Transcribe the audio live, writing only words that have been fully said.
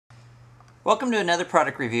Welcome to another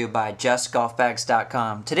product review by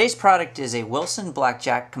JustGolfBags.com. Today's product is a Wilson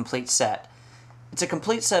Blackjack complete set. It's a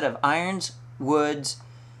complete set of irons, woods,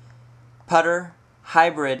 putter,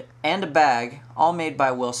 hybrid, and a bag, all made by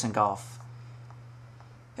Wilson Golf.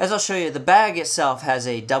 As I'll show you, the bag itself has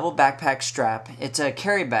a double backpack strap. It's a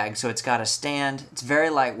carry bag, so it's got a stand, it's very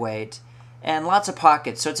lightweight, and lots of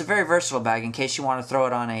pockets, so it's a very versatile bag in case you want to throw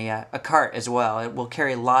it on a cart as well. It will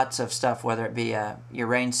carry lots of stuff, whether it be your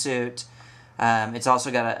rain suit. It's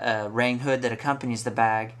also got a rain hood that accompanies the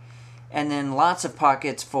bag, and then lots of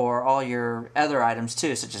pockets for all your other items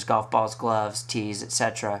too, such as golf balls, gloves, tees,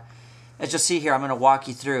 etc. As you'll see here, I'm going to walk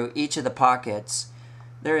you through each of the pockets.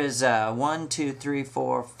 There is 1, 2, 3,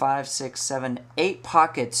 4, 5, 6, 7, 8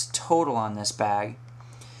 pockets total on this bag.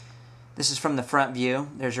 This is from the front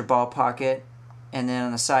view. There's your ball pocket, and then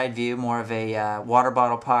on the side view, more of a water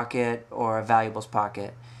bottle pocket or a valuables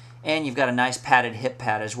pocket. And you've got a nice padded hip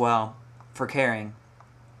pad as well for carrying.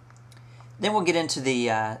 Then we'll get into the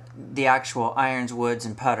actual irons, woods,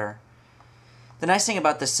 and putter. The nice thing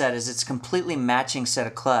about this set is it's a completely matching set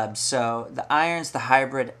of clubs. So the irons, the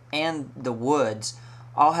hybrid, and the woods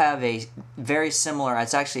all have a very similar,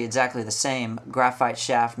 it's actually exactly the same, graphite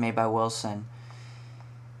shaft made by Wilson.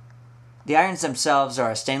 The irons themselves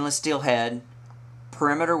are a stainless steel head,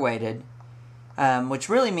 perimeter weighted, which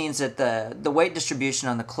really means that the weight distribution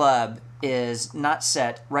on the club is not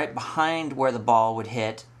set right behind where the ball would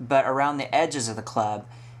hit, but around the edges of the club.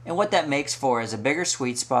 And what that makes for is a bigger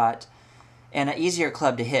sweet spot and an easier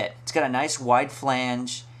club to hit. It's got a nice wide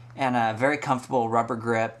flange and a very comfortable rubber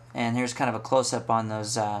grip. And here's kind of a close-up on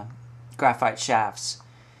those graphite shafts.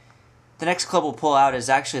 The next club we'll pull out is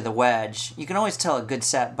actually the wedge. You can always tell a good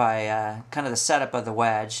set by kind of the setup of the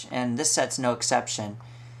wedge, and this set's no exception.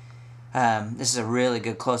 This is a really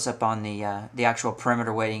good close-up on the actual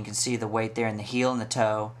perimeter weighting. You can see the weight there in the heel and the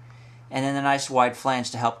toe, and then the nice wide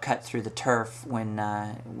flange to help cut through the turf when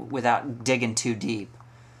without digging too deep.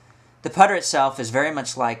 The putter itself is very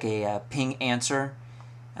much like a Ping Answer.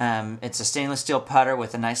 It's a stainless steel putter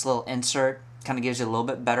with a nice little insert. Kind of gives you a little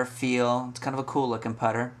bit better feel. It's kind of a cool-looking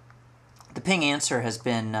putter. The Ping Answer has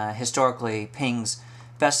been historically Ping's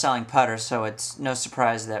best-selling putter, so it's no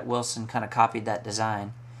surprise that Wilson kind of copied that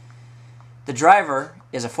design. The driver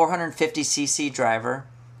is a 450cc driver,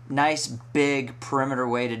 nice big perimeter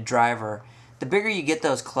weighted driver. The bigger you get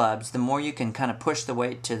those clubs, the more you can kind of push the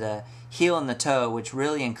weight to the heel and the toe, which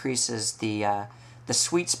really increases the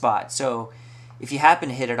sweet spot. So if you happen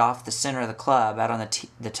to hit it off the center of the club, out on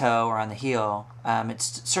the toe or on the heel, it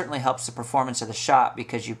certainly helps the performance of the shot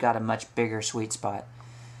because you've got a much bigger sweet spot.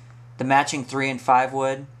 The matching 3 and 5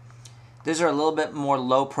 wood, these are a little bit more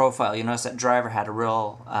low profile. You notice that driver had a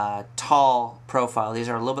real tall profile. These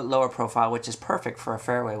are a little bit lower profile, which is perfect for a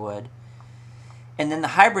fairway wood. And then the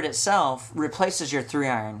hybrid itself replaces your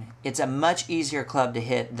 3-iron. It's a much easier club to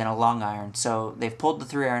hit than a long iron. So they've pulled the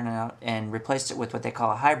 3-iron out and replaced it with what they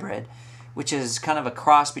call a hybrid, which is kind of a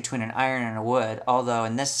cross between an iron and a wood, although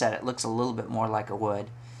in this set it looks a little bit more like a wood.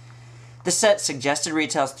 This set suggested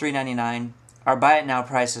retails $3.99. Our buy it now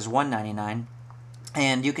price is $1.99.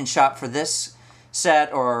 And you can shop for this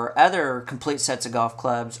set or other complete sets of golf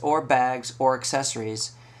clubs or bags or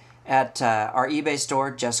accessories at our eBay store,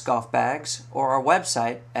 Just Golf Bags, or our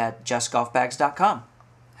website at JustGolfBags.com.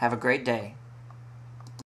 Have a great day.